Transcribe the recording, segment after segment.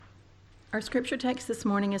Our scripture text this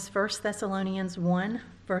morning is 1 Thessalonians 1,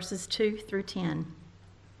 verses 2 through 10.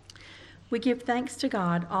 We give thanks to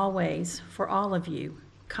God always for all of you,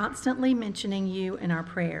 constantly mentioning you in our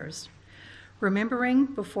prayers, remembering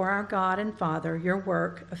before our God and Father your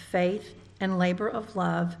work of faith and labor of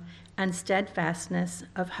love and steadfastness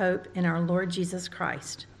of hope in our Lord Jesus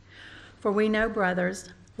Christ. For we know,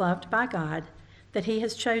 brothers, loved by God, that he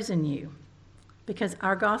has chosen you, because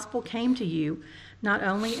our gospel came to you not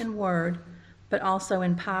only in word, but also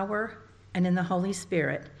in power and in the Holy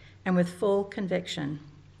Spirit, and with full conviction.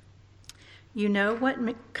 You know what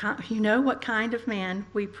kind of man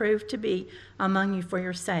we proved to be among you for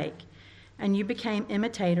your sake, and you became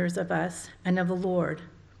imitators of us and of the Lord,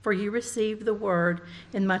 for you received the word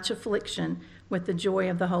in much affliction with the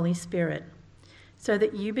joy of the Holy Spirit, so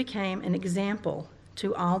that you became an example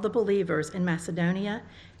to all the believers in Macedonia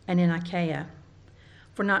and in Achaia.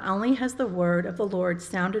 For not only has the word of the Lord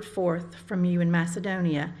sounded forth from you in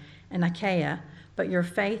Macedonia and Achaia, but your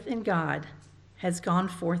faith in God has gone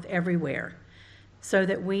forth everywhere, so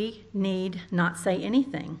that we need not say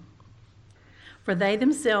anything. For they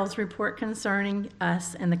themselves report concerning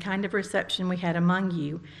us and the kind of reception we had among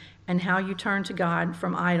you, and how you turned to God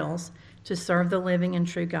from idols to serve the living and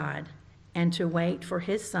true God, and to wait for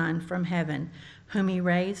his Son from heaven, whom he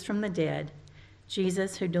raised from the dead,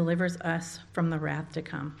 Jesus, who delivers us from the wrath to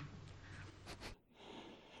come.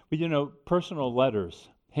 Well, personal letters,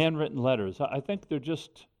 handwritten letters, I think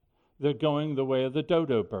they're going the way of the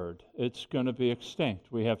dodo bird. It's going to be extinct.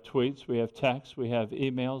 We have tweets, we have texts, we have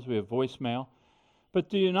emails, we have voicemail. But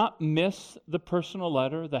do you not miss the personal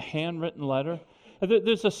letter, the handwritten letter?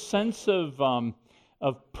 There's a sense of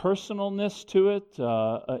personalness to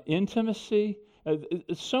it, intimacy.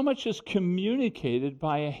 So much is communicated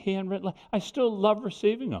by a handwritten letter. I still love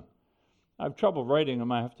receiving them. I have trouble writing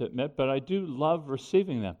them, I have to admit, but I do love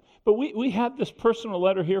receiving them. But we have this personal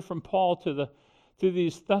letter here from Paul to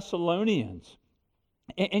these Thessalonians.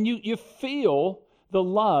 And you feel the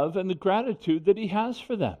love and the gratitude that he has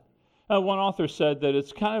for them. One author said that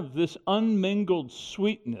it's kind of this unmingled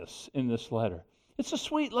sweetness in this letter. It's a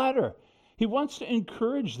sweet letter. He wants to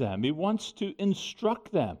encourage them. He wants to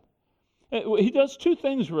instruct them. He does two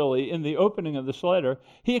things really in the opening of this letter.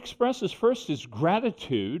 He expresses first his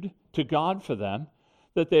gratitude to God for them,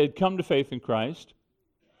 that they had come to faith in Christ.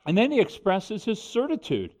 And then he expresses his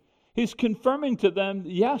certitude. He's confirming to them,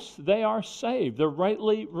 yes, they are saved. They're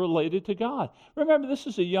rightly related to God. Remember, this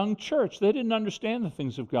is a young church. They didn't understand the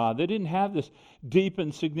things of God. They didn't have this deep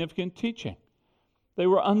and significant teaching. They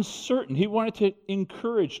were uncertain. He wanted to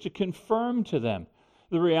encourage, to confirm to them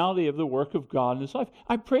the reality of the work of God in his life.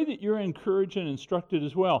 I pray that you're encouraged and instructed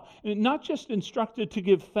as well. And not just instructed to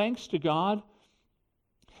give thanks to God,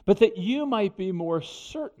 but that you might be more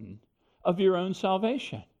certain of your own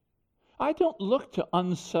salvation. I don't look to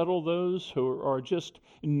unsettle those who are just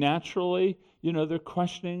naturally, they're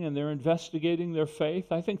questioning and they're investigating their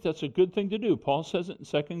faith. I think that's a good thing to do. Paul says it in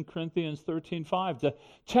 2 Corinthians 13:5, to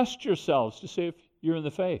test yourselves to see if you're in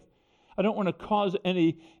the faith. I don't want to cause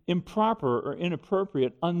any improper or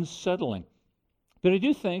inappropriate unsettling. But I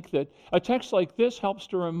do think that a text like this helps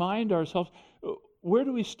to remind ourselves, where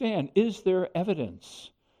do we stand? Is there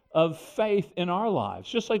evidence of faith in our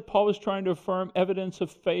lives? Just like Paul was trying to affirm evidence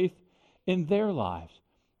of faith in their lives.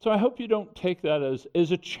 So I hope you don't take that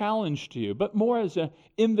as a challenge to you, but more as an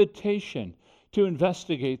invitation to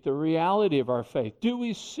investigate the reality of our faith. Do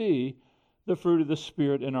we see the fruit of the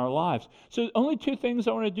Spirit in our lives? So only two things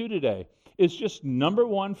I want to do today is just number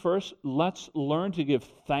one, first, let's learn to give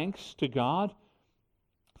thanks to God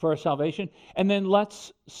for our salvation, and then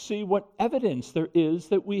let's see what evidence there is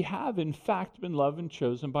that we have in fact been loved and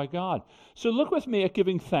chosen by God. So look with me at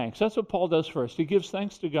giving thanks. That's what Paul does first. He gives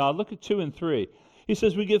thanks to God. Look at 2 and 3. He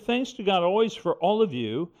says, we give thanks to God always for all of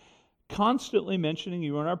you, constantly mentioning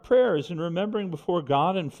you in our prayers and remembering before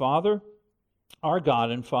God and Father, our God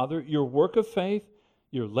and Father, your work of faith,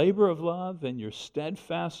 your labor of love, and your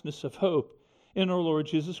steadfastness of hope in our Lord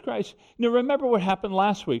Jesus Christ. Now remember what happened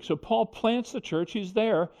last week. So Paul plants the church. He's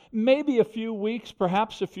there maybe a few weeks,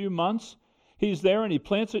 perhaps a few months. He's there and he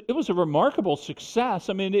plants it. It was a remarkable success.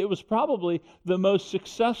 I mean, it was probably the most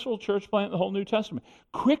successful church plant in the whole New Testament.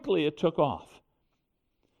 Quickly it took off.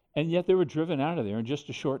 And yet they were driven out of there in just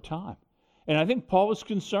a short time. And I think Paul was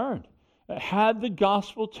concerned. Had the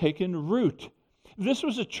gospel taken root? This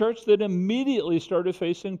was a church that immediately started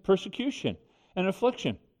facing persecution and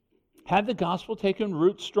affliction. Had the gospel taken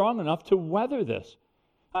root strong enough to weather this?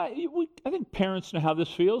 I think parents know how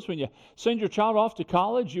this feels. When you send your child off to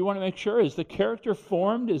college, you want to make sure, is the character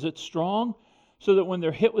formed? Is it strong? So that when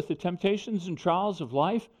they're hit with the temptations and trials of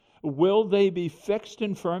life, Will they be fixed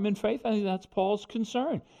and firm in faith? I think that's Paul's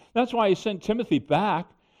concern. That's why he sent Timothy back.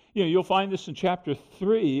 You'll find this in chapter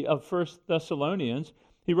 3 of 1 Thessalonians.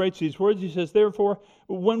 He writes these words. He says, "Therefore,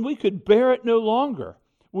 when we could bear it no longer,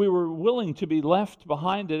 we were willing to be left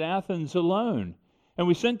behind at Athens alone. And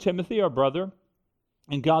we sent Timothy, our brother,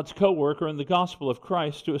 and God's co-worker in the gospel of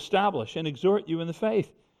Christ, to establish and exhort you in the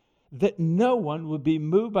faith, that no one would be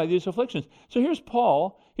moved by these afflictions." So here's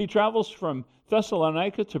Paul. He travels from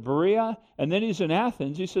Thessalonica to Berea, and then he's in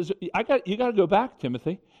Athens. He says, you got to go back,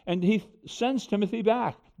 Timothy. And he sends Timothy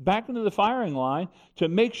back into the firing line to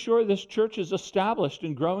make sure this church is established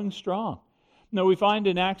and growing strong. Now we find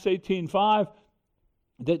in Acts 18:5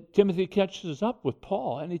 that Timothy catches up with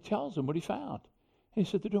Paul, and he tells him what he found. He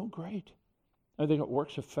said, they're doing great. They got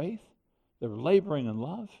works of faith. They're laboring in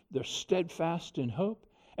love. They're steadfast in hope.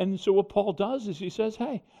 And so what Paul does is he says,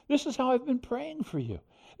 hey, this is how I've been praying for you.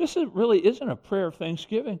 This really isn't a prayer of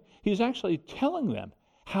thanksgiving. He's actually telling them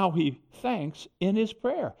how he thanks in his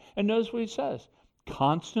prayer. And notice what he says,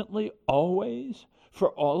 constantly, always, for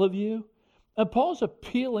all of you. And Paul's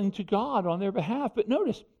appealing to God on their behalf. But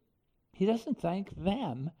notice, he doesn't thank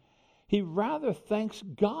them. He rather thanks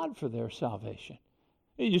God for their salvation.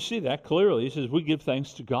 You see that clearly. He says, we give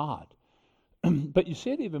thanks to God. But you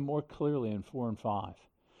see it even more clearly in 4 and 5.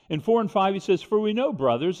 In 4 and 5, he says, "For we know,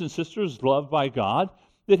 brothers and sisters loved by God,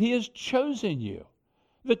 that he has chosen you."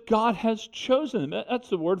 That God has chosen them. That's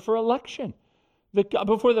the word for election. That God,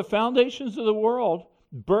 before the foundations of the world,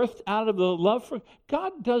 birthed out of the love for...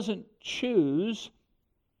 God doesn't choose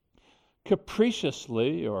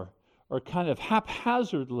capriciously or kind of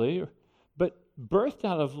haphazardly, but birthed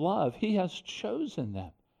out of love. He has chosen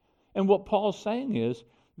them. And what Paul's saying is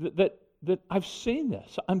that I've seen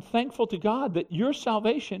this. I'm thankful to God that your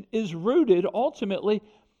salvation is rooted ultimately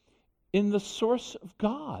in the source of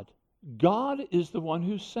God. God is the one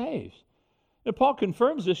who saves. And Paul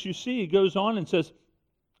confirms this. You see, he goes on and says,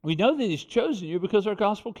 we know that he's chosen you because our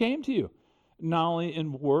gospel came to you, not only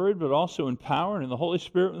in word, but also in power and in the Holy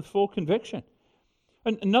Spirit with full conviction.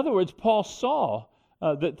 In other words, Paul saw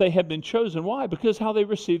that they had been chosen. Why? Because how they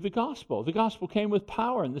received the gospel. The gospel came with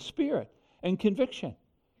power and the Spirit and conviction.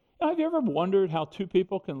 Now, have you ever wondered how two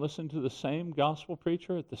people can listen to the same gospel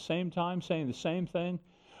preacher at the same time saying the same thing?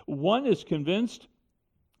 One is convinced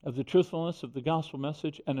of the truthfulness of the gospel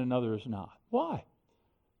message and another is not. Why?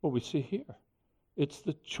 Well, we see here. It's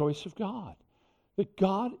the choice of God. That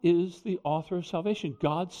God is the author of salvation.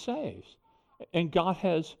 God saves. And God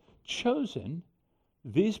has chosen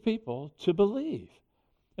these people to believe.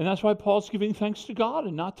 And that's why Paul's giving thanks to God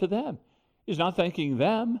and not to them. He's not thanking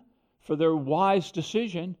them for their wise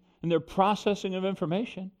decision and their processing of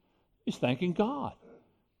information. He's thanking God.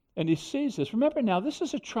 And he sees this. Remember now, this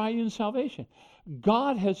is a triune salvation.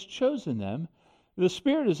 God has chosen them. The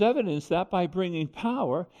Spirit is evidence that by bringing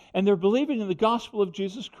power, and they're believing in the gospel of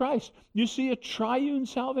Jesus Christ. You see a triune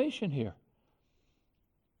salvation here.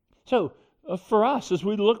 So, for us, as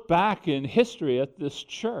we look back in history at this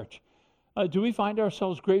church, do we find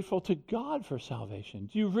ourselves grateful to God for salvation?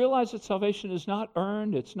 Do you realize that salvation is not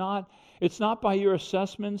earned? It's not by your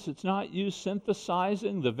assessments. It's not you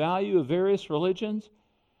synthesizing the value of various religions.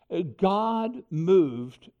 God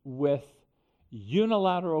moved with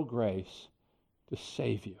unilateral grace to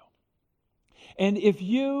save you. And if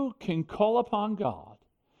you can call upon God,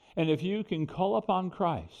 and if you can call upon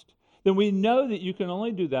Christ, then we know that you can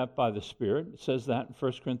only do that by the Spirit. It says that in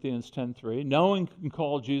 1 Corinthians 10:3. No one can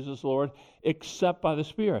call Jesus Lord except by the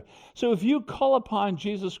Spirit. So if you call upon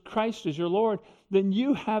Jesus Christ as your Lord, then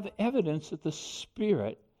you have evidence that the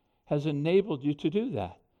Spirit has enabled you to do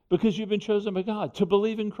that because you've been chosen by God to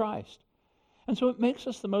believe in Christ. And so it makes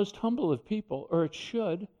us the most humble of people, or it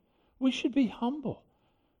should. We should be humble.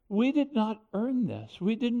 We did not earn this.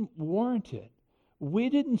 We didn't warrant it. We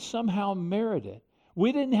didn't somehow merit it.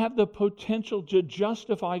 We didn't have the potential to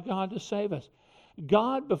justify God to save us.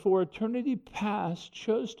 God, before eternity past,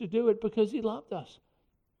 chose to do it because he loved us.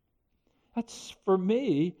 That's, for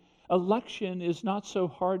me, election is not so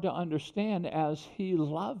hard to understand as he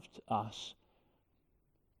loved us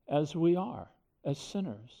as we are, as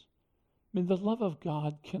sinners. I mean, the love of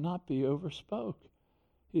God cannot be overspoke.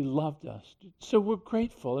 He loved us. So we're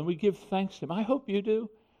grateful and we give thanks to him. I hope you do.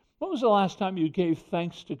 When was the last time you gave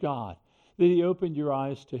thanks to God that he opened your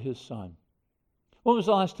eyes to his Son? When was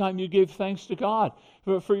the last time you gave thanks to God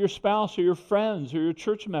for your spouse or your friends or your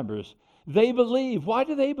church members? They believe. Why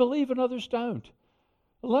do they believe and others don't?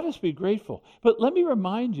 Let us be grateful. But let me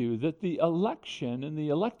remind you that the election and the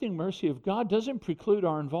electing mercy of God doesn't preclude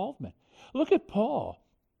our involvement. Look at Paul,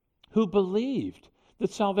 who believed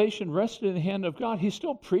that salvation rested in the hand of God. He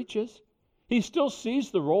still preaches. He still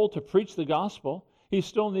sees the role to preach the gospel. He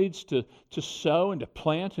still needs to sow and to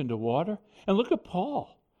plant and to water. And look at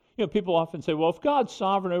Paul. People often say, well, if God's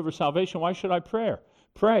sovereign over salvation, why should I pray?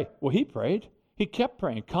 Well, he prayed. He kept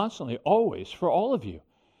praying constantly, always, for all of you.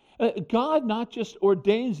 God not just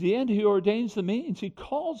ordains the end, he ordains the means. He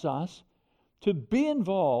calls us to be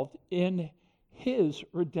involved in his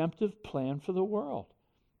redemptive plan for the world.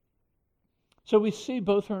 So we see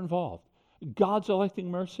both are involved. God's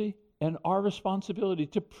electing mercy and our responsibility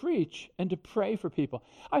to preach and to pray for people.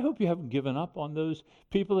 I hope you haven't given up on those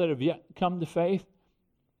people that have yet come to faith,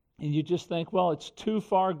 and you just think, well, it's too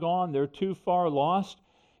far gone, they're too far lost.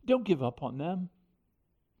 Don't give up on them.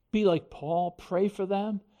 Be like Paul, pray for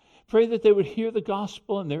them. Pray that they would hear the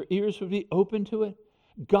gospel and their ears would be open to it.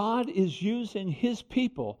 God is using his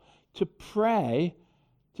people to pray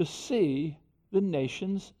to see the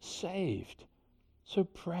nations saved. So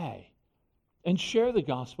pray and share the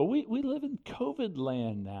gospel. We live in COVID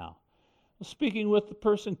land now. I was speaking with the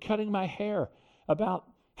person cutting my hair about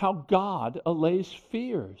how God allays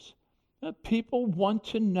fears. People want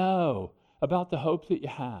to know about the hope that you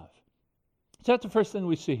have. So that's the first thing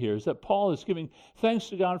we see here, is that Paul is giving thanks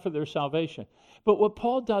to God for their salvation. But what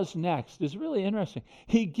Paul does next is really interesting.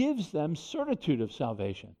 He gives them certitude of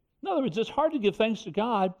salvation. In other words, it's hard to give thanks to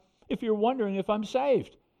God if you're wondering if I'm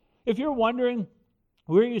saved. If you're wondering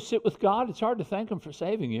where you sit with God, it's hard to thank him for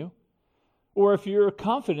saving you. Or if your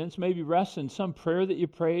confidence maybe rests in some prayer that you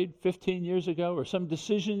prayed 15 years ago or some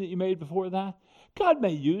decision that you made before that, God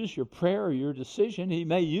may use your prayer or your decision. He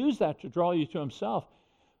may use that to draw you to himself.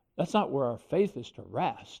 That's not where our faith is to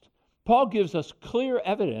rest. Paul gives us clear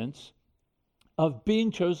evidence of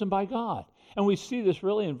being chosen by God. And we see this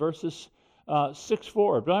really in verses 6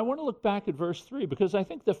 forward. But I want to look back at verse 3 because I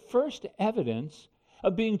think the first evidence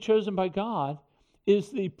of being chosen by God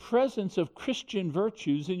is the presence of Christian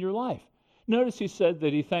virtues in your life. Notice he said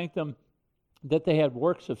that he thanked them that they had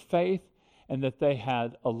works of faith and that they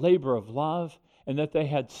had a labor of love and that they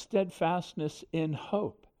had steadfastness in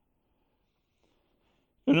hope.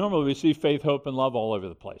 And normally we see faith, hope, and love all over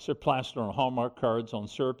the place. They're plastered on Hallmark cards, on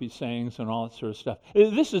syrupy sayings, and all that sort of stuff.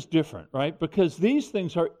 This is different, right? Because these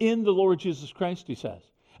things are in the Lord Jesus Christ, he says.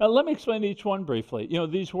 Let me explain each one briefly.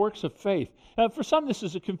 These works of faith. For some, this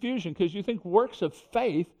is a confusion because you think works of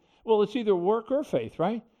faith, well, it's either work or faith,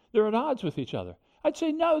 right? They're at odds with each other. I'd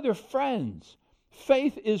say, no, they're friends.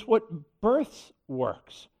 Faith is what births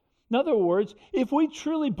works. In other words, if we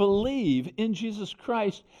truly believe in Jesus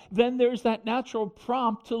Christ, then there's that natural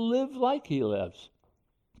prompt to live like he lives,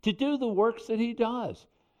 to do the works that he does,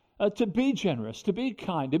 to be generous, to be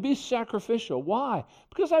kind, to be sacrificial. Why?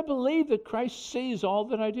 Because I believe that Christ sees all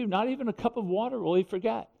that I do. Not even a cup of water will he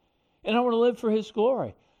forget. And I want to live for his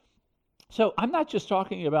glory. So I'm not just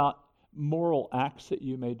talking about moral acts that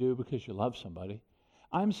you may do because you love somebody.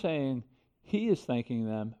 I'm saying he is thanking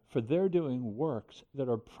them for their doing works that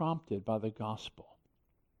are prompted by the gospel,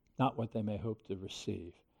 not what they may hope to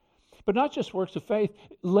receive. But not just works of faith,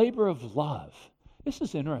 labor of love. This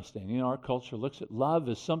is interesting. Our culture looks at love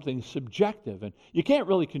as something subjective, and you can't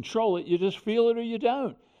really control it. You just feel it or you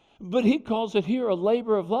don't. But he calls it here a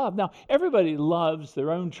labor of love. Now, everybody loves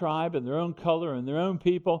their own tribe and their own color and their own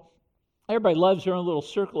people. Everybody loves their own little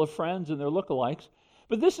circle of friends and their lookalikes.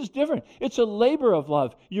 But this is different. It's a labor of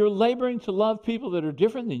love. You're laboring to love people that are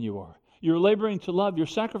different than you are. You're laboring to love. You're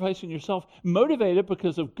sacrificing yourself, motivated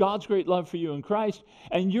because of God's great love for you in Christ.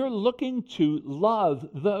 And you're looking to love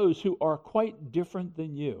those who are quite different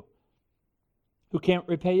than you, who can't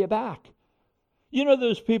repay you back.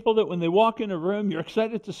 Those people that when they walk in a room, you're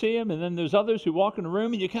excited to see them, and then there's others who walk in a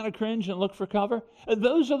room and you kind of cringe and look for cover. And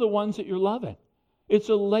those are the ones that you're loving. It's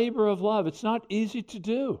a labor of love. It's not easy to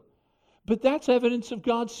do. But that's evidence of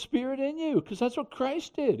God's Spirit in you, because that's what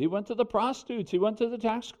Christ did. He went to the prostitutes. He went to the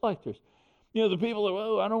tax collectors. The people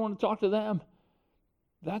that, I don't want to talk to them.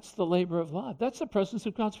 That's the labor of love. That's the presence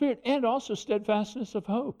of God's Spirit, and also steadfastness of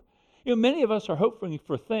hope. Many of us are hoping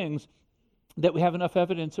for things that we have enough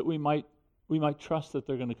evidence that we might trust that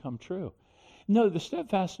they're going to come true. No, the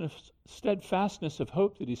steadfastness of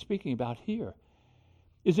hope that he's speaking about here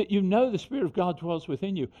is that the Spirit of God dwells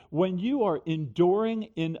within you. When you are enduring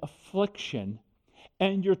in affliction,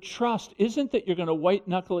 and your trust isn't that you're going to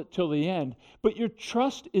white-knuckle it till the end, but your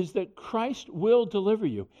trust is that Christ will deliver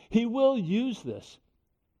you. He will use this.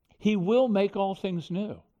 He will make all things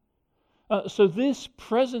new. So this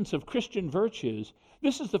presence of Christian virtues,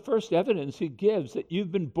 this is the first evidence he gives that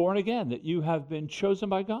you've been born again, that you have been chosen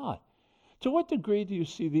by God. To what degree do you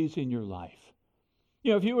see these in your life?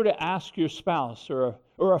 If you were to ask your spouse or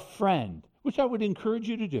a friend, which I would encourage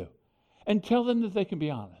you to do, and tell them that they can be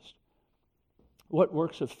honest. What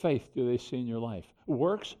works of faith do they see in your life?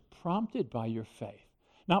 Works prompted by your faith.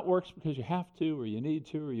 Not works because you have to or you need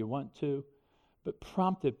to or you want to, but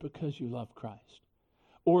prompted because you love Christ.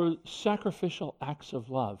 Or sacrificial acts of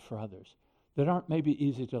love for others that aren't maybe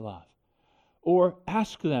easy to love. Or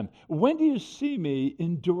ask them, when do you see me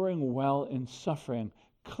enduring well in suffering,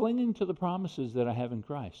 clinging to the promises that I have in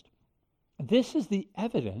Christ? This is the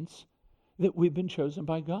evidence that we've been chosen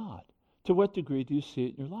by God. To what degree do you see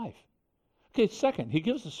it in your life? Okay, second, he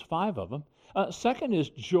gives us 5 of them. Second is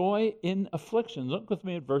joy in affliction. Look with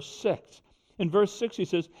me at verse 6. In verse 6 he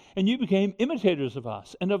says, and you became imitators of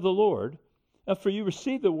us and of the Lord, for you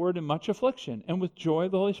received the word in much affliction, and with joy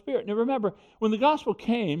of the Holy Spirit. Now remember, when the gospel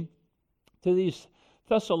came to these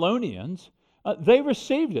Thessalonians, they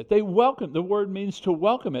received it. They welcomed. The word means to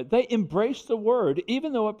welcome it. They embraced the word,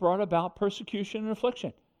 even though it brought about persecution and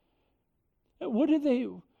affliction. What did they?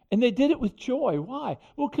 And they did it with joy. Why?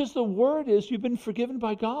 Well, because the word is you've been forgiven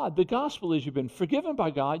by God. The gospel is you've been forgiven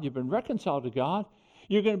by God. You've been reconciled to God.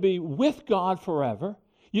 You're going to be with God forever.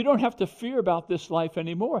 You don't have to fear about this life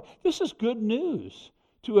anymore. This is good news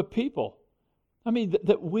to a people. I mean,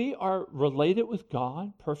 that we are related with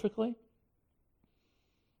God perfectly.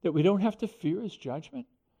 That we don't have to fear his judgment.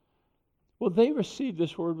 Well, they received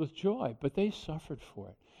this word with joy, but they suffered for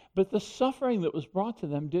it. But the suffering that was brought to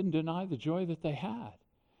them didn't deny the joy that they had.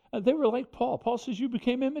 They were like Paul. Paul says, you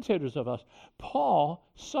became imitators of us. Paul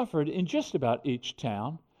suffered in just about each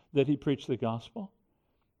town that he preached the gospel.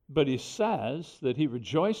 But he says that he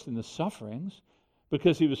rejoiced in the sufferings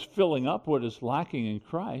because he was filling up what is lacking in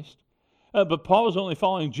Christ. But Paul was only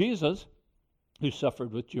following Jesus, who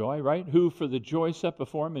suffered with joy, right? Who for the joy set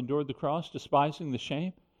before him endured the cross, despising the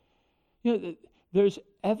shame. You know, there's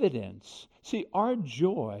evidence. See, our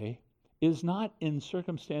joy is not in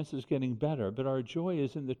circumstances getting better, but our joy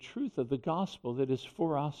is in the truth of the gospel that is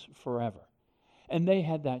for us forever. And they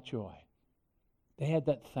had that joy. They had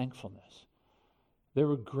that thankfulness. They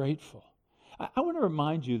were grateful. I want to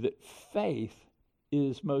remind you that faith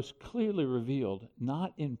is most clearly revealed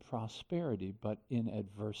not in prosperity, but in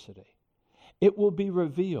adversity. It will be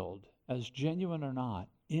revealed as genuine or not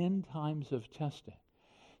in times of testing.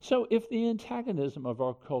 So if the antagonism of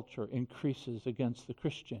our culture increases against the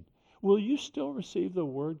Christian, will you still receive the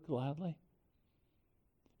word gladly?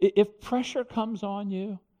 If pressure comes on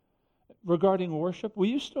you regarding worship, will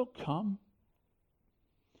you still come?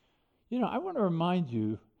 You know, I want to remind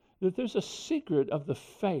you that there's a secret of the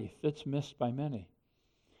faith that's missed by many.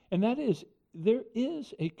 And that is, there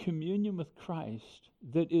is a communion with Christ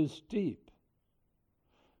that is deep,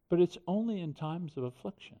 but it's only in times of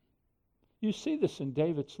affliction. You see this in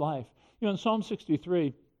David's life. You know, in Psalm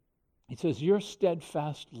 63, he says, your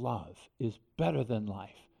steadfast love is better than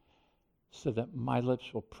life, so that my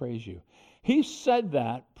lips will praise you. He said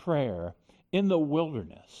that prayer in the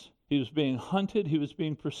wilderness. He was being hunted. He was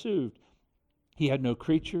being pursued. He had no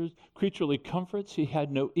creaturely comforts. He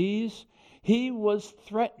had no ease. He was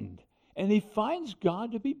threatened. And he finds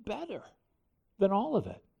God to be better than all of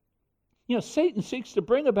it. You know, Satan seeks to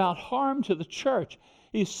bring about harm to the church.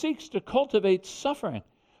 He seeks to cultivate suffering.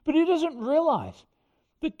 But he doesn't realize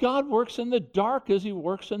that God works in the dark as he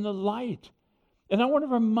works in the light. And I want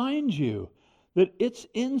to remind you that it's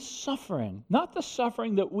in suffering, not the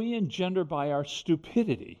suffering that we engender by our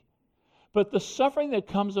stupidity, but the suffering that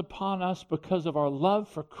comes upon us because of our love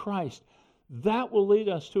for Christ, that will lead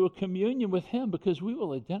us to a communion with him because we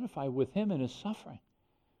will identify with him in his suffering.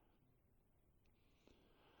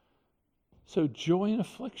 So joy in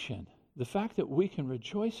affliction, the fact that we can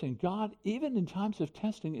rejoice in God even in times of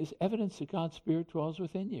testing, is evidence that God's Spirit dwells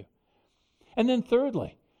within you. And then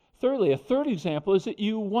thirdly, a third example is that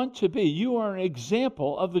you are an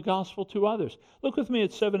example of the gospel to others. Look with me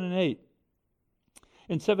at 7 and 8.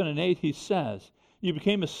 In 7 and 8 he says, you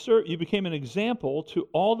became an example to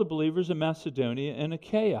all the believers in Macedonia and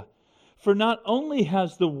Achaia. For not only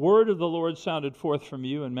has the word of the Lord sounded forth from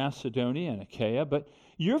you in Macedonia and Achaia, but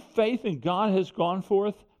your faith in God has gone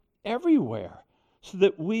forth everywhere, so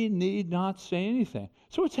that we need not say anything.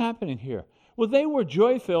 So what's happening here? Well, they were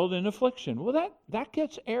joy-filled in affliction. Well, that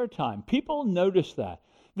gets airtime. People notice that.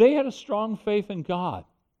 They had a strong faith in God.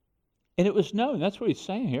 And it was known. That's what he's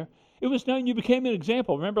saying here. It was known. You became an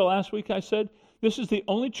example. Remember last week I said, this is the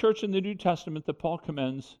only church in the New Testament that Paul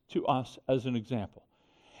commends to us as an example.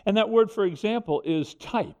 And that word for example is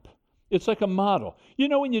type. It's like a model. You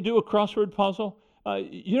know when you do a crossword puzzle,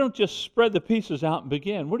 you don't just spread the pieces out and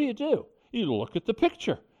begin. What do? You look at the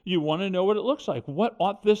picture. You want to know what it looks like. What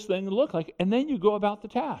ought this thing to look like? And then you go about the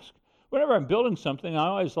task. Whenever I'm building something, I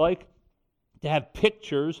always like to have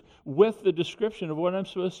pictures with the description of what I'm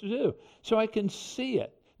supposed to do, so I can see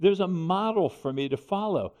it. There's a model for me to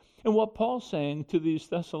follow. And what Paul's saying to these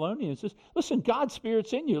Thessalonians is, listen, God's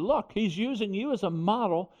Spirit's in you. Look, he's using you as a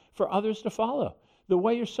model for others to follow. The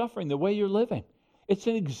way you're suffering, the way you're living. It's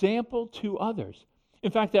an example to others.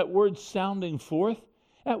 In fact, that word sounding forth,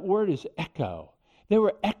 that word is echo. They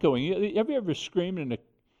were echoing. Have you ever screamed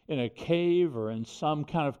in a cave or in some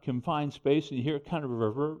kind of confined space and you hear it kind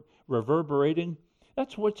of reverberating?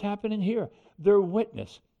 That's what's happening here. Their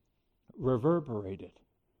witness reverberated.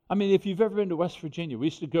 I mean, if you've ever been to West Virginia, we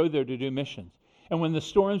used to go there to do missions. And when the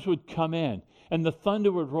storms would come in and the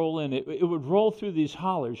thunder would roll in, it would roll through these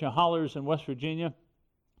hollers. Hollers in West Virginia,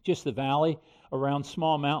 just the valley around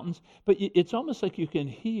small mountains. But it's almost like you can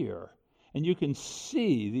hear and you can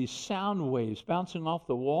see these sound waves bouncing off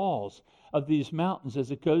the walls of these mountains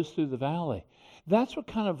as it goes through the valley. That's what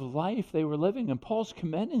kind of life they were living, and Paul's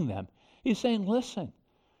commending them. He's saying, listen,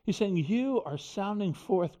 he's saying, you are sounding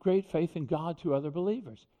forth great faith in God to other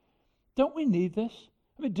believers. Don't we need this?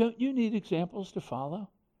 I mean, don't you need examples to follow?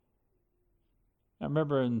 I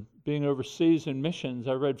remember in being overseas in missions,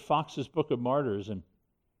 I read Fox's Book of Martyrs, and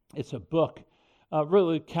it's a book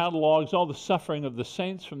really catalogs all the suffering of the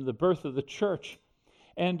saints from the birth of the church.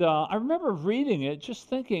 And I remember reading it, just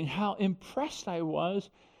thinking how impressed I was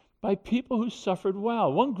by people who suffered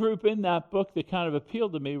well. One group in that book that kind of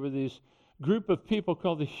appealed to me were these group of people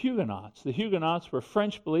called the Huguenots. The Huguenots were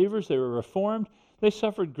French believers. They were Reformed. They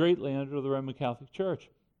suffered greatly under the Roman Catholic Church.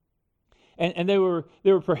 And they were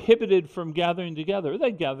prohibited from gathering together.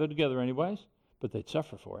 They'd gather together anyways, but they'd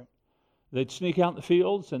suffer for it. They'd sneak out in the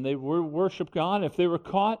fields and they would worship God. If they were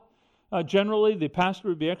caught, generally the pastor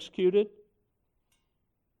would be executed.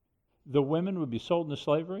 The women would be sold into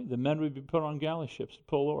slavery. The men would be put on galley ships to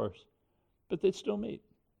pull oars. But they'd still meet.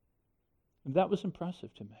 And that was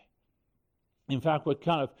impressive to me. In fact, what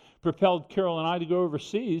kind of propelled Carol and I to go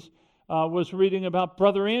overseas was reading about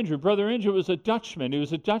Brother Andrew. Brother Andrew was a Dutchman. He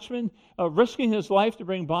was a Dutchman risking his life to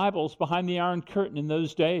bring Bibles behind the Iron Curtain in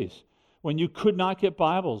those days, when you could not get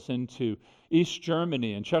Bibles into East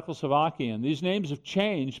Germany and Czechoslovakia. And these names have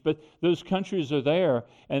changed, but those countries are there,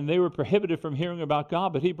 and they were prohibited from hearing about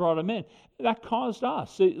God, but he brought them in. That caused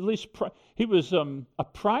us, at least he was a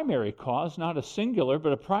primary cause, not a singular,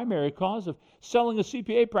 but a primary cause of selling a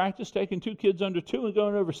CPA practice, taking 2 kids under 2 and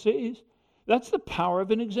going overseas. That's the power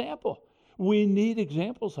of an example. We need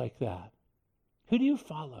examples like that. Who do you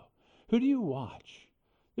follow? Who do you watch?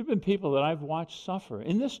 There have been people that I've watched suffer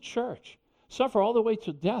in this church, suffer all the way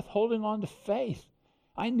to death, holding on to faith.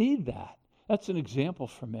 I need that. That's an example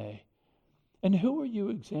for me. And who are you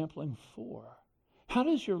exempling for? How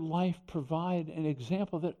does your life provide an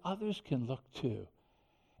example that others can look to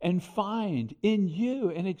and find in you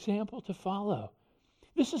an example to follow?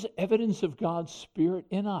 This is evidence of God's Spirit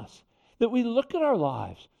in us, that we look at our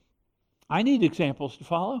lives. I need examples to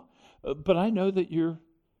follow, but I know that you're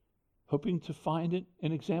hoping to find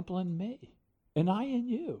an example in me, and I in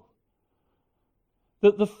you.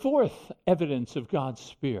 The fourth evidence of God's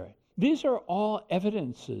Spirit. These are all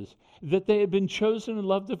evidences that they have been chosen and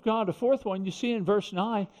loved of God. A fourth one you see in verse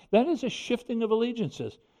 9, that is a shifting of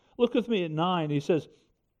allegiances. Look with me at 9. He says,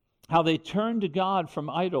 how they turned to God from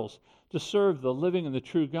idols to serve the living and the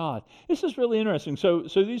true God. This is really interesting. So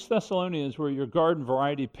these Thessalonians were your garden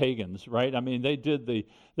variety pagans, right? I mean, they did the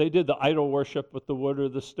idol worship with the wood or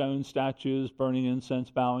the stone statues, burning incense,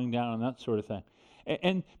 bowing down, and that sort of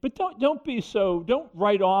thing. But don't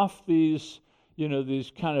write off these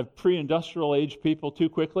kind of pre-industrial age people too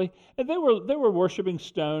quickly. And they were worshiping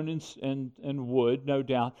stone and wood, no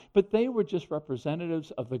doubt, but they were just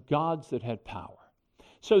representatives of the gods that had power.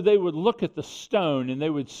 So they would look at the stone and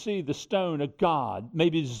they would see the stone a god,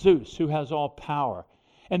 maybe Zeus, who has all power,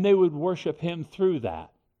 and they would worship him through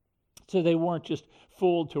that. So they weren't just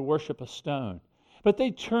fooled to worship a stone. But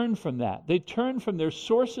they turned from that. They turned from their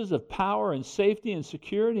sources of power and safety and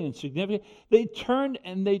security and significance. They turned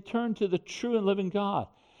to the true and living God.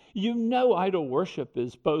 You know, idol worship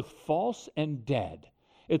is both false and dead.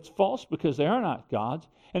 It's false because they are not gods,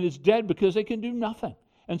 and it's dead because they can do nothing.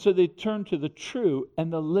 And so they turned to the true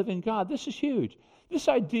and the living God. This is huge. This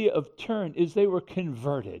idea of turn is they were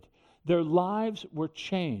converted. Their lives were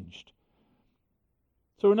changed.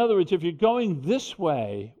 So in other words, if you're going this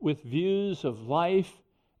way with views of life,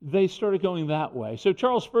 they started going that way. So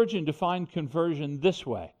Charles Spurgeon defined conversion this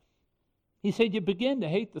way. He said, you begin to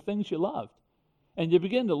hate the things you loved, and you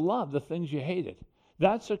begin to love the things you hated.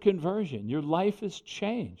 That's a conversion. Your life is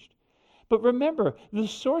changed. But remember, the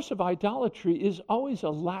source of idolatry is always a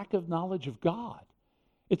lack of knowledge of God.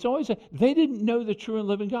 It's always they didn't know the true and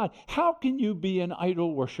living God. How can you be an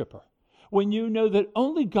idol worshiper when you know that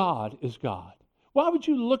only God is God? Why would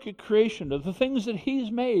you look at creation, or the things that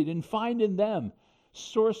He's made, and find in them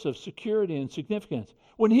source of security and significance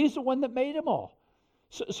when He's the one that made them all?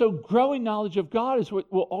 So growing knowledge of God is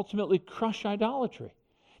what will ultimately crush idolatry.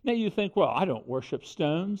 Now you think, well, I don't worship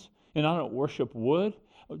stones and I don't worship wood.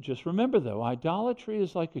 Just remember, though, idolatry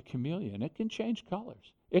is like a chameleon. It can change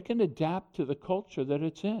colors. It can adapt to the culture that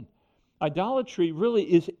it's in. Idolatry really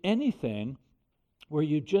is anything where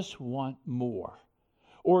you just want more,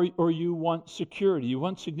 or you want security, you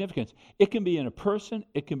want significance. It can be in a person,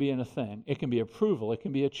 it can be in a thing. It can be approval, it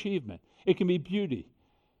can be achievement, it can be beauty,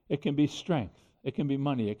 it can be strength, it can be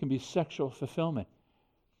money, it can be sexual fulfillment.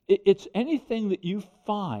 It's anything that you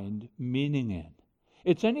find meaning in.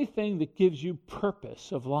 It's anything that gives you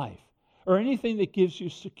purpose of life, or anything that gives you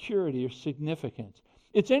security or significance.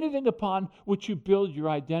 It's anything upon which you build your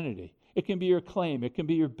identity. It can be your claim, it can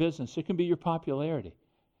be your business, it can be your popularity.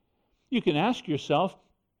 You can ask yourself,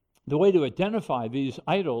 the way to identify these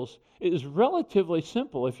idols is relatively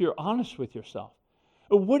simple if you're honest with yourself.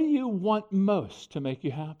 What do you want most to make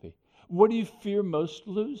you happy? What do you fear most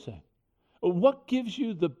losing? What gives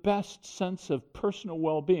you the best sense of personal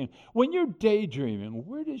well-being? When you're daydreaming,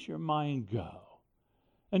 where does your mind go?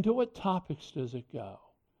 And to what topics does it go?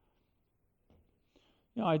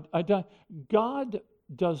 You know, God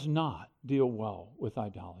does not deal well with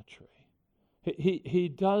idolatry. He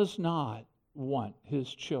does not want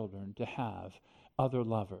His children to have other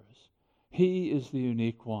lovers. He is the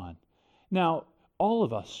unique one. Now, all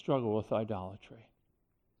of us struggle with idolatry.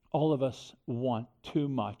 All of us want too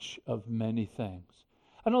much of many things.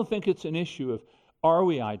 I don't think it's an issue of are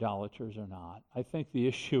we idolaters or not. I think the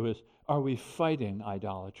issue is, are we fighting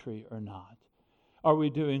idolatry or not? Are we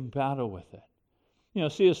doing battle with it? You know,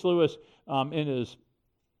 C.S. Lewis,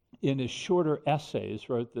 in his shorter essays,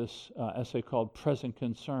 wrote this essay called Present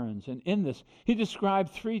Concerns. And in this, he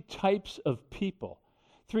described three types of people,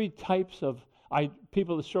 three types of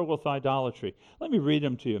people that struggle with idolatry. Let me read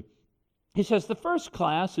them to you. He says, the first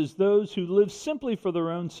class is those who live simply for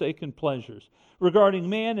their own sake and pleasures, regarding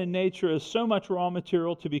man and nature as so much raw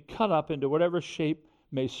material to be cut up into whatever shape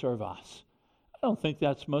may serve us. I don't think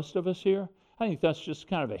that's most of us here. I think that's just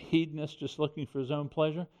kind of a hedonist just looking for his own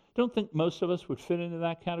pleasure. Don't think most of us would fit into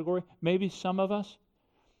that category. Maybe some of us.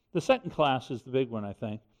 The second class is the big one, I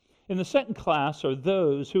think. In the second class are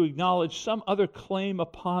those who acknowledge some other claim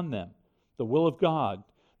upon them, the will of God,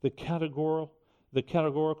 the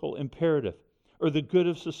categorical imperative, or the good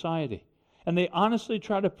of society. And they honestly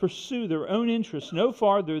try to pursue their own interests no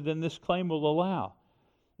farther than this claim will allow.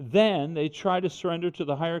 Then they try to surrender to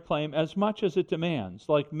the higher claim as much as it demands,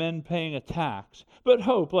 like men paying a tax, but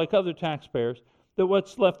hope, like other taxpayers, that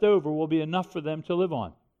what's left over will be enough for them to live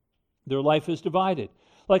on. Their life is divided,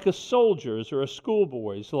 like a soldier's or a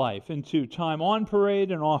schoolboy's life, into time on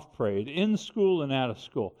parade and off parade, in school and out of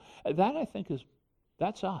school. That, I think,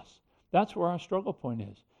 that's us. That's where our struggle point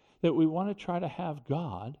is, that we want to try to have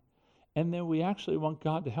God, and then we actually want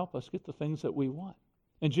God to help us get the things that we want.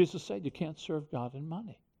 And Jesus said you can't serve God and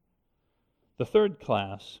money. The third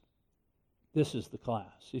class, this is the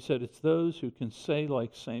class. He said it's those who can say,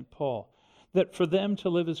 like St. Paul, that for them to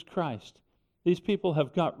live is Christ. These people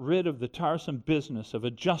have got rid of the tiresome business of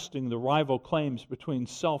adjusting the rival claims between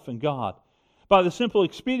self and God by the simple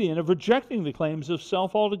expedient of rejecting the claims of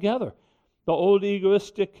self altogether. The old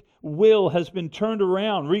egoistic will has been turned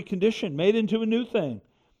around, reconditioned, made into a new thing.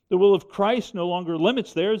 The will of Christ no longer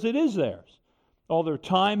limits theirs, it is theirs. All their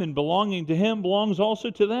time and belonging to Him belongs also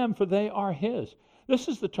to them, for they are His. This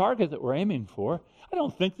is the target that we're aiming for. I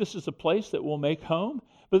don't think this is a place that we'll make home,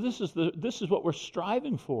 but this is what we're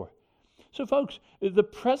striving for. So folks, the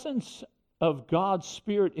presence of God's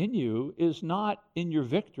Spirit in you is not in your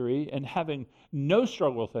victory and having no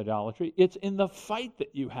struggle with idolatry. It's in the fight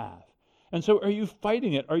that you have. And so are you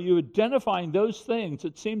fighting it? Are you identifying those things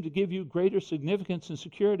that seem to give you greater significance and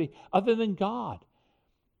security other than God?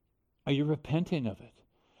 Are you repenting of it?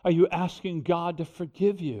 Are you asking God to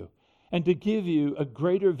forgive you and to give you a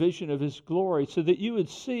greater vision of His glory so that you would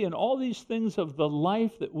see in all these things of the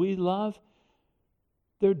life that we love,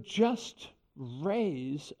 they're just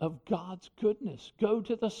rays of God's goodness. Go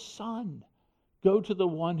to the Son. Go to the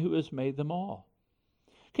one who has made them all.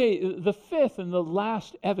 Okay, the fifth and the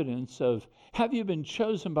last evidence of have you been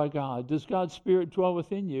chosen by God, does God's Spirit dwell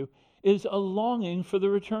within you, is a longing for the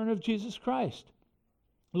return of Jesus Christ.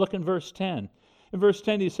 Look in verse 10. In verse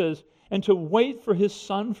 10 he says, and to wait for His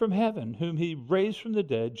Son from heaven, whom He raised from the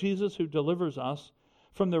dead, Jesus who delivers us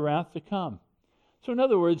from the wrath to come. So in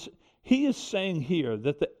other words, he is saying here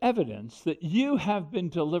that the evidence that you have been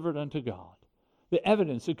delivered unto God, the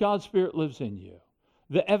evidence that God's Spirit lives in you,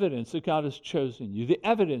 the evidence that God has chosen you, the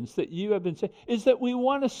evidence that you have been saved, is that we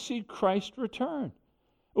want to see Christ return.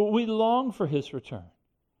 We long for his return.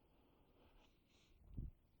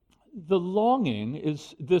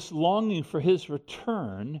 This longing for his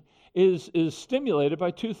return is stimulated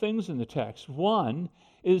by two things in the text. One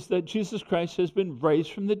is that Jesus Christ has been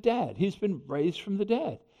raised from the dead. He's been raised from the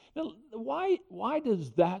dead. Now, why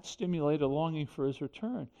does that stimulate a longing for his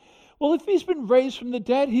return? Well, if he's been raised from the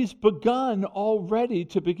dead, he's begun already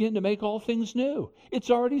to begin to make all things new. It's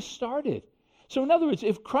already started. So in other words,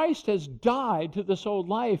 if Christ has died to this old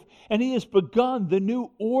life and he has begun the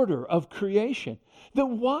new order of creation,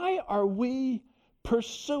 then why are we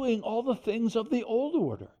pursuing all the things of the old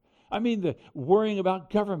order? I mean, the worrying about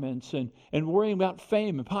governments and worrying about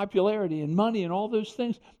fame and popularity and money and all those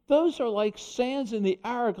things, those are like sands in the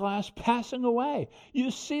hourglass passing away.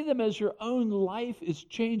 You see them as your own life is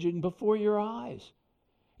changing before your eyes.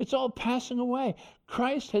 It's all passing away.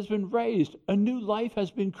 Christ has been raised. A new life has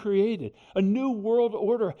been created. A new world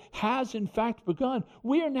order has in fact begun.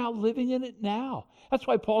 We are now living in it now. That's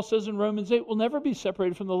why Paul says in Romans 8, we'll never be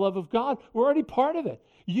separated from the love of God. We're already part of it.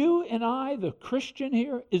 You and I, the Christian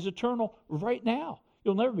here, is eternal right now.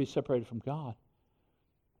 You'll never be separated from God.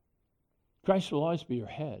 Christ will always be your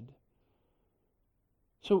head.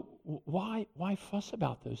 So why fuss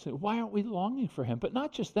about those things? Why aren't we longing for him? But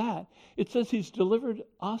not just that. It says he's delivered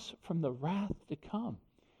us from the wrath to come.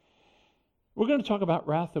 We're going to talk about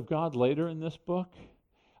wrath of God later in this book.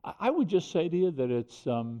 I would just say to you that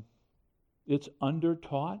it's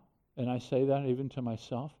under-taught, and I say that even to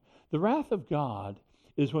myself. The wrath of God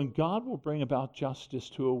is when God will bring about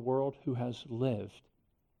justice to a world who has lived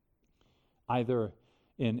either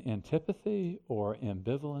in antipathy or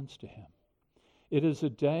ambivalence to him. It is a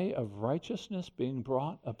day of righteousness being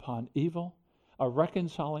brought upon evil, a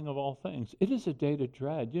reconciling of all things. It is a day to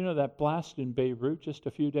dread. You know that blast in Beirut just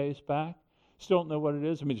a few days back? Still don't know what it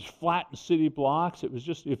is. I mean, it's flattened city blocks. It was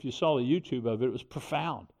just, if you saw the YouTube of it, it was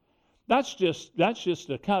profound. That's just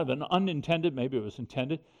a kind of an unintended, maybe it was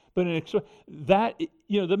intended, but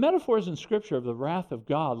the metaphors in Scripture of the wrath of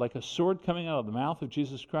God, like a sword coming out of the mouth of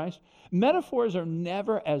Jesus Christ, metaphors are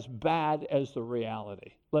never as bad as the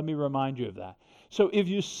reality. Let me remind you of that. So if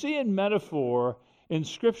you see a metaphor in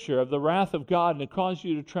Scripture of the wrath of God and it causes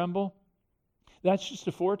you to tremble, that's just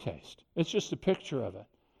a foretaste. It's just a picture of it.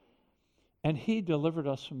 And he delivered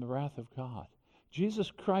us from the wrath of God.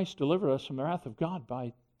 Jesus Christ delivered us from the wrath of God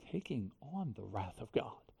by taking on the wrath of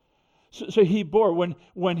God. So he bore,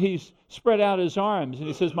 when he's spread out his arms and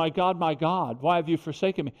he says, my God, why have you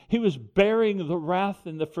forsaken me? He was bearing the wrath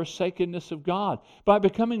and the forsakenness of God by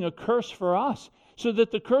becoming a curse for us, so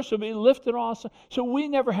that the curse will be lifted off. So we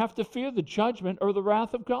never have to fear the judgment or the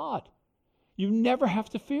wrath of God. You never have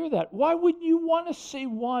to fear that. Why wouldn't you want to see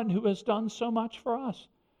one who has done so much for us?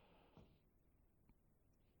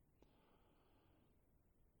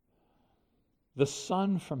 The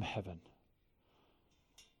Son from heaven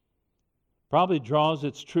probably draws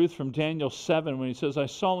its truth from Daniel 7 when he says, I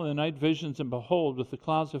saw in the night visions, and behold, with the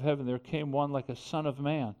clouds of heaven there came one like a son of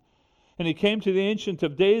man. And he came to the Ancient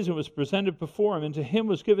of Days and was presented before him, and to him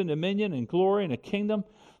was given dominion and glory and a kingdom,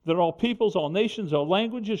 that all peoples, all nations, all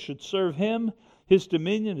languages should serve him. His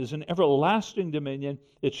dominion is an everlasting dominion.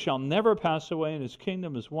 It shall never pass away, and his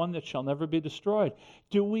kingdom is one that shall never be destroyed.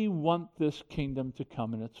 Do we want this kingdom to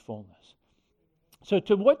come in its fullness? So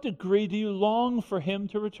to what degree do you long for him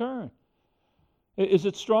to return? Is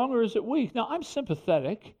it strong or is it weak? Now, I'm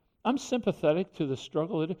sympathetic. I'm sympathetic to the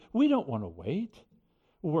struggle. We don't want to wait.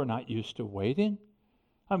 We're not used to waiting.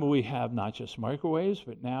 I mean, we have not just microwaves,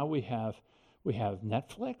 but now we have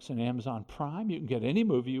Netflix and Amazon Prime. You can get any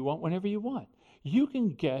movie you want whenever you want. You can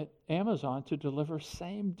get Amazon to deliver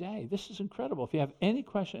same day. This is incredible. If you have any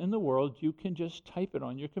question in the world, you can just type it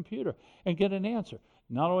on your computer and get an answer.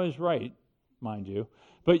 Not always right, mind you,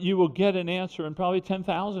 but you will get an answer in probably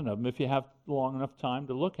 10,000 of them if you have long enough time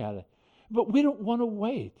to look at it. But we don't want to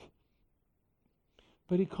wait.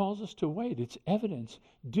 But he calls us to wait. It's evidence.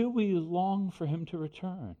 Do we long for him to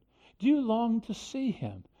return? Do you long to see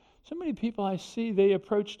him? So many people I see, they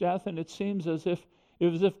approach death and it seems as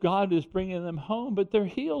if God is bringing them home, but their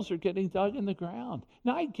heels are getting dug in the ground.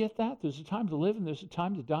 Now, I get that. There's a time to live and there's a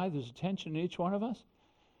time to die. There's a tension in each one of us.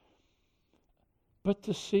 But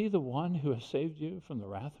to see the one who has saved you from the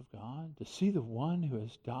wrath of God, to see the one who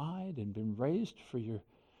has died and been raised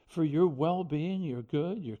for your well-being, your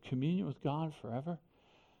good, your communion with God forever,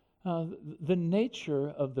 the nature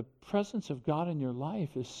of the presence of God in your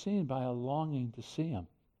life is seen by a longing to see him.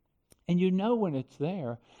 And you know when it's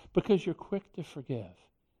there because you're quick to forgive.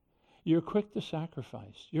 You're quick to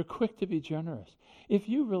sacrifice. You're quick to be generous. If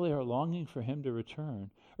you really are longing for him to return,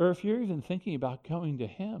 or if you're even thinking about going to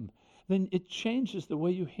him, then it changes the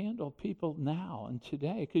way you handle people now and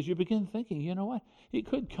today, because you begin thinking, you know what? He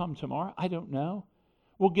could come tomorrow. I don't know.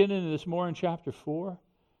 We'll get into this more in chapter 4.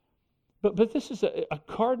 But this is a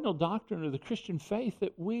cardinal doctrine of the Christian faith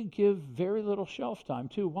that we give very little shelf time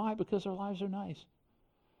to. Why? Because our lives are nice.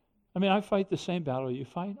 I mean, I fight the same battle you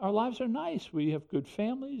fight. Our lives are nice. We have good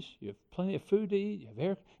families. You have plenty of food to eat. You have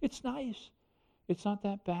air. It's nice. It's not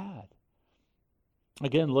that bad.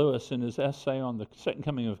 Again, Lewis, in his essay on the second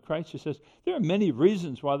coming of Christ, he says, there are many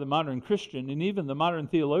reasons why the modern Christian and even the modern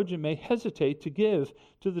theologian may hesitate to give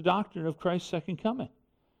to the doctrine of Christ's second coming.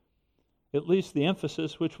 At least the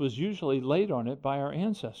emphasis which was usually laid on it by our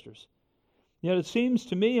ancestors. Yet it seems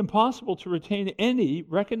to me impossible to retain any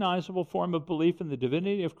recognizable form of belief in the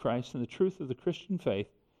divinity of Christ and the truth of the Christian faith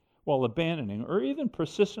while abandoning or even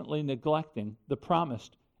persistently neglecting the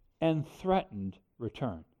promised and threatened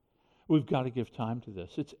return. We've got to give time to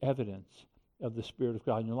this. It's evidence of the Spirit of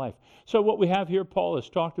God in your life. So what we have here, Paul has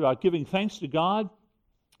talked about giving thanks to God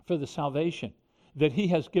for the salvation that he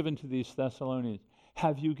has given to these Thessalonians.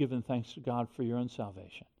 Have you given thanks to God for your own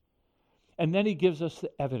salvation? And then he gives us the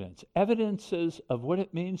evidences of what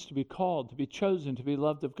it means to be called, to be chosen, to be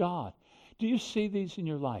loved of God. Do you see these in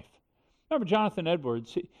your life? Remember Jonathan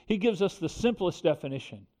Edwards, he gives us the simplest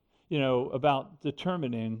definition, about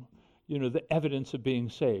determining, the evidence of being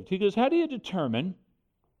saved. He goes, how do you determine,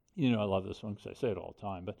 I love this one because I say it all the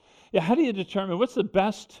time, but how do you determine, what's the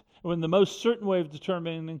best and the most certain way of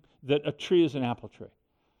determining that a tree is an apple tree?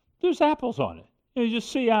 There's apples on it. You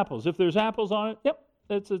just see apples. If there's apples on it, yep,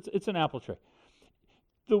 it's an apple tree.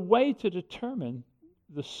 The way to determine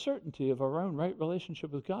the certainty of our own right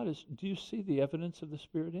relationship with God is, do you see the evidence of the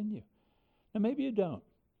Spirit in you? Now, maybe you don't.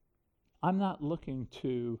 I'm not looking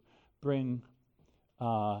to bring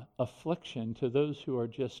affliction to those who are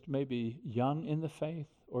just maybe young in the faith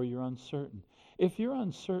or you're uncertain. If you're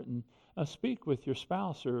uncertain, speak with your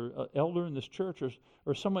spouse or elder in this church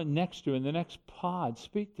or someone next to you in the next pod.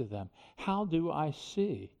 Speak to them. How do I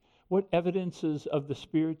see? What evidences of the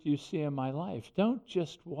Spirit do you see in my life? Don't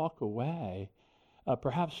just walk away,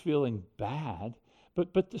 perhaps feeling bad,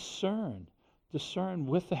 but discern. Discern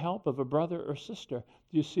with the help of a brother or sister.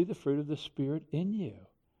 Do you see the fruit of the Spirit in you?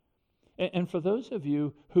 And for those of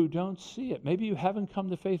you who don't see it, maybe you haven't come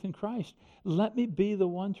to faith in Christ, let me be the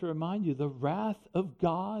one to remind you the wrath of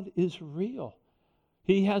God is real.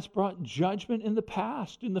 He has brought judgment in the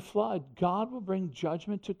past, in the flood. God will bring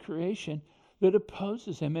judgment to creation that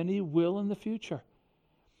opposes him, and he will in the future.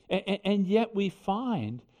 And yet we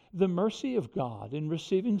find the mercy of God in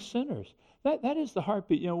receiving sinners. That is the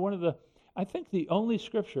heartbeat. I think the only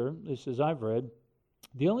scripture, at least as I've read,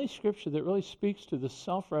 the only scripture that really speaks to the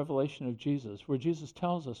self-revelation of Jesus, where Jesus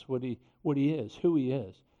tells us what he is, who he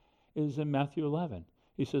is in Matthew 11.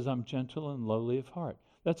 He says, I'm gentle and lowly of heart.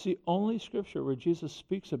 That's the only scripture where Jesus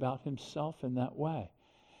speaks about himself in that way.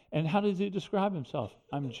 And how does he describe himself?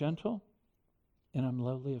 I'm gentle and I'm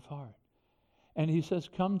lowly of heart. And he says,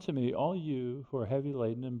 come to me, all you who are heavy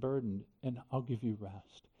laden and burdened, and I'll give you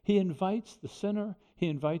rest. He invites the sinner. He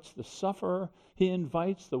invites the sufferer. He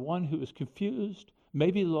invites the one who is confused,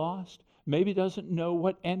 maybe lost, maybe doesn't know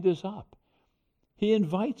what end is up. He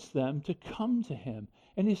invites them to come to him.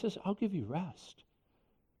 And he says, I'll give you rest.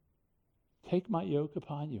 Take my yoke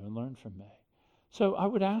upon you and learn from me. So I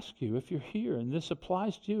would ask you, if you're here and this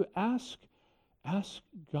applies to you, ask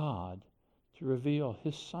God to reveal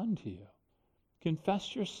his Son to you.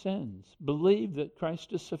 Confess your sins. Believe that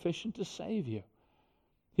Christ is sufficient to save you.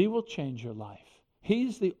 He will change your life.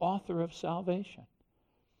 He's the author of salvation.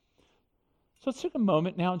 So let's take a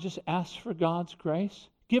moment now and just ask for God's grace.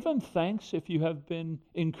 Give him thanks if you have been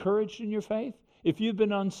encouraged in your faith. If you've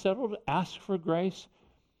been unsettled, ask for grace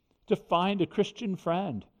to find a Christian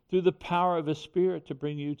friend through the power of his Spirit to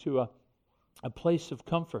bring you to a place of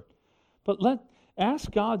comfort. But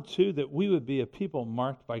ask God, too, that we would be a people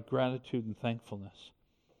marked by gratitude and thankfulness.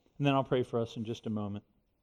 And then I'll pray for us in just a moment.